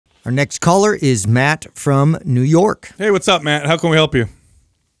Our next caller is Matt from New York. Hey, what's up, Matt? How can we help you?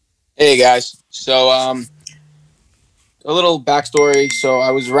 Hey guys. So a little backstory. So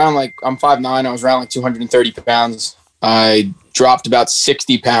I was around I'm 5'9". I was around 230 pounds. I dropped about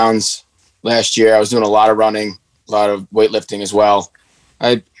 60 pounds last year. I was doing a lot of running, a lot of weightlifting as well.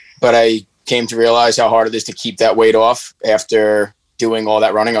 But I came to realize how hard it is to keep that weight off after doing all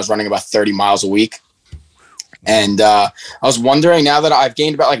that running. I was running about 30 miles a week. And I was wondering, now that I've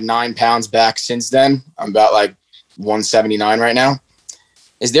gained about 9 pounds back since then, I'm about 179 right now.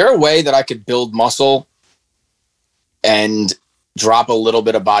 Is there a way that I could build muscle and drop a little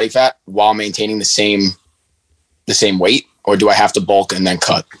bit of body fat while maintaining the same weight? Or do I have to bulk and then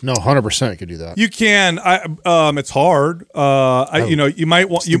cut? No, 100% you could do that. You can. It's hard. You might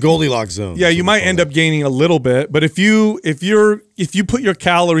want the Goldilocks zone. Yeah, you might end up gaining a little bit, but if you put your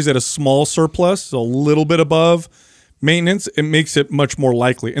calories at a small surplus, so a little bit above maintenance, it makes it much more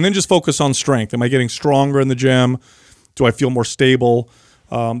likely. And then just focus on strength. Am I getting stronger in the gym? Do I feel more stable?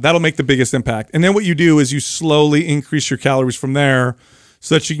 That'll make the biggest impact. And then what you do is you slowly increase your calories from there,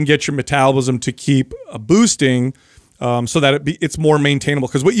 so that you can get your metabolism to keep boosting. So that it's more maintainable.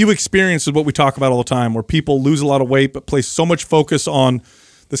 Because what you experience is what we talk about all the time, where people lose a lot of weight but place so much focus on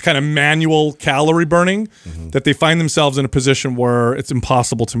this kind of manual calorie burning that they find themselves in a position where it's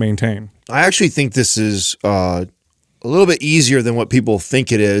impossible to maintain. I actually think this is a little bit easier than what people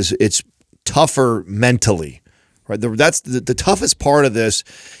think it is. It's tougher mentally, right? That's the toughest part of this,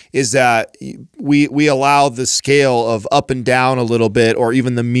 is that we allow the scale of up and down a little bit, or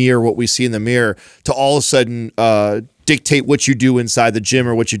even the mirror, what we see in the mirror, to all of a sudden dictate what you do inside the gym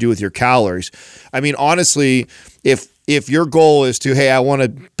or what you do with your calories. I mean, honestly, if your goal is to, hey, I want to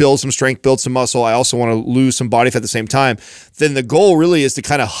build some strength, build some muscle, I also want to lose some body fat at the same time, then the goal really is to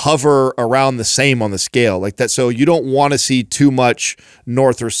kind of hover around the same on the scale like that. So you don't want to see too much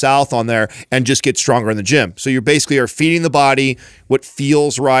north or south on there and just get stronger in the gym. So you basically are feeding the body what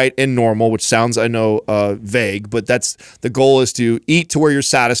feels right and normal, which sounds, I know, vague, but that's the goal, is to eat to where you're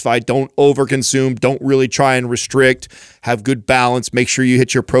satisfied. Don't overconsume. Don't really try and restrict. Have good balance. Make sure you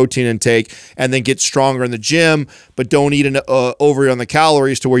hit your protein intake, and then get stronger in the gym, but don't eat over on the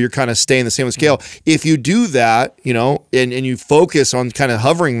calories to where you're kind of staying the same on scale. If you do that, and you focus on kind of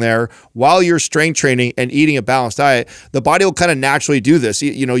hovering there while you're strength training and eating a balanced diet, the body will kind of naturally do this.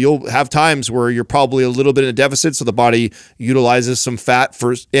 You'll have times where you're probably a little bit in a deficit, so the body utilizes some fat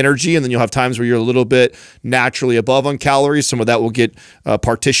for energy, and then you'll have times where you're a little bit naturally above on calories. Some of that will get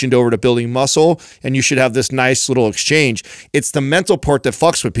partitioned over to building muscle, and you should have this nice little exchange. It's the mental part that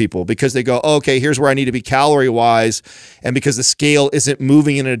fucks with people, because they go, oh, okay, here's where I need to be calorie-wise, and because the scale isn't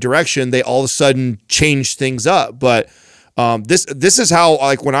moving in a direction, they all of a sudden change things up. But this is how,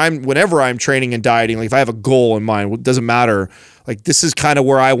 whenever I'm training and dieting, if I have a goal in mind, it doesn't matter. This is kind of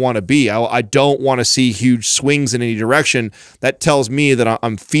where I want to be. I don't want to see huge swings in any direction. That tells me that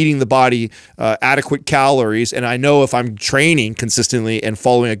I'm feeding the body adequate calories, and I know if I'm training consistently and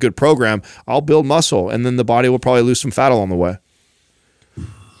following a good program, I'll build muscle, and then the body will probably lose some fat along the way.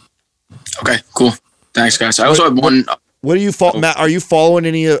 Okay, cool. Thanks, guys. I also have one. What do you follow, Matt? Are you following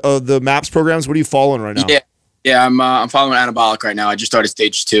any of the MAPS programs? What are you following right now? Yeah, I'm following Anabolic right now. I just started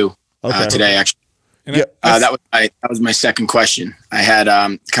stage 2 today, actually. That was my second question. I had,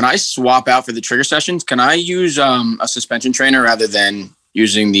 can I swap out for the trigger sessions? Can I use a suspension trainer rather than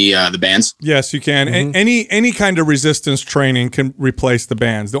using the bands? Yes, you can. And any kind of resistance training can replace the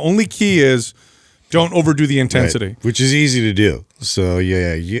bands. The only key is don't overdo the intensity. Right, which is easy to do. So,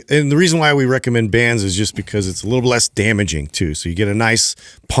 yeah. And the reason why we recommend bands is just because it's a little less damaging, too. So you get a nice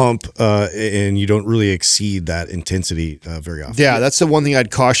pump, and you don't really exceed that intensity very often. Yeah, that's the one thing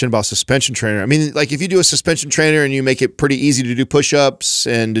I'd caution about suspension trainer. I mean, if you do a suspension trainer and you make it pretty easy to do push-ups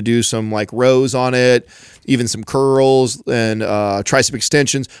and to do some, rows on it, even some curls and tricep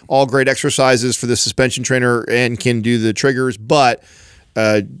extensions, all great exercises for the suspension trainer and can do the triggers, but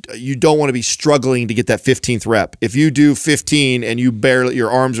you don't want to be struggling to get that 15th rep. If you do 15 and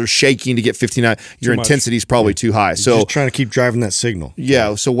your arms are shaking to get 59, your intensity is probably too high. So just trying to keep driving that signal.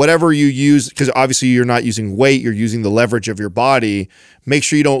 Yeah. So whatever you use, because obviously you're not using weight, you're using the leverage of your body. Make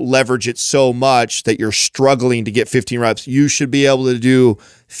sure you don't leverage it so much that you're struggling to get 15 reps. You should be able to do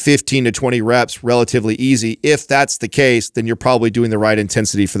 15 to 20 reps relatively easy. If that's the case, then you're probably doing the right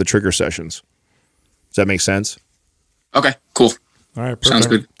intensity for the trigger sessions. Does that make sense? Okay, cool. All right, perfect. Sounds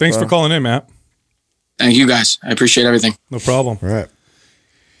good. Thanks for calling in, Matt. Thank you, guys. I appreciate everything. No problem. All right.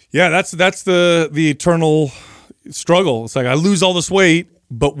 Yeah, that's the eternal struggle. It's I lose all this weight,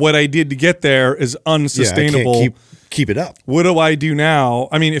 but what I did to get there is unsustainable. Yeah, I can't keep it up. What do I do now?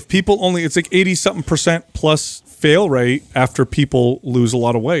 I mean, if people only, it's 80-something% plus fail rate after people lose a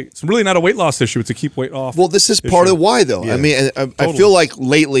lot of weight. It's really not a weight loss issue. It's a keep weight off. Well, this is part of why, though. Yeah. I mean, I feel like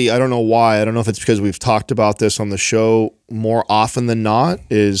lately, I don't know why. I don't know if it's because we've talked about this on the show more often than not,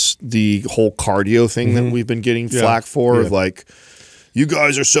 is the whole cardio thing that we've been getting flack for. Of like, you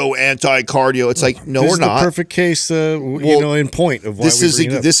guys are so anti-cardio. It's like, no, we're not. The perfect case, in point of why this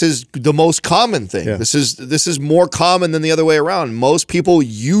is the most common thing. Yeah. This is more common than the other way around. Most people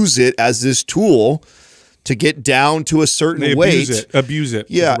use it as this tool to get down to a certain weight. Abuse it.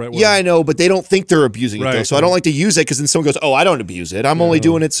 Yeah, I know, but they don't think they're abusing it though. So I don't like to use it because then someone goes, "Oh, I don't abuse it. I'm only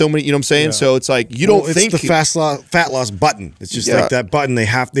doing it so many." You know what I'm saying? Yeah. So it's like you don't think it's the fat loss button. It's just like that button. They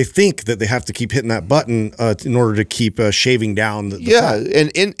think that they have to keep hitting that button in order to keep shaving down. The fat.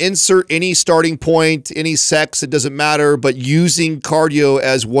 And insert any starting point, any sex. It doesn't matter. But using cardio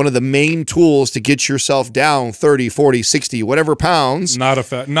as one of the main tools to get yourself down 30, 40, 60, whatever pounds.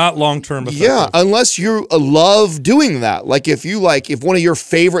 Not long term effective. Yeah, unless you love doing that. Like if one of your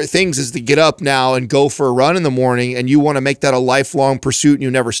favorite things is to get up now and go for a run in the morning and you want to make that a lifelong pursuit and you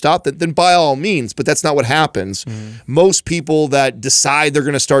never stop that, then by all means, but that's not what happens. Most people that decide they're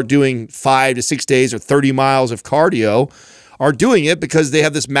going to start doing 5 to 6 days or 30 miles of cardio are doing it because they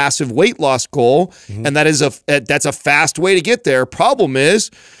have this massive weight loss goal, and that's a fast way to get there. Problem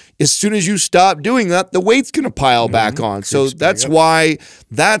is, as soon as you stop doing that, the weight's going to pile back on. So that's why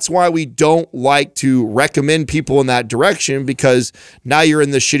we don't like to recommend people in that direction, because now you're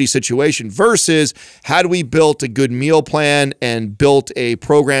in this shitty situation. Versus, had we built a good meal plan and built a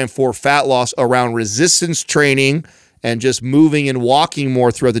program for fat loss around resistance training and just moving and walking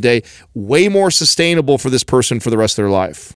more throughout the day, way more sustainable for this person for the rest of their life.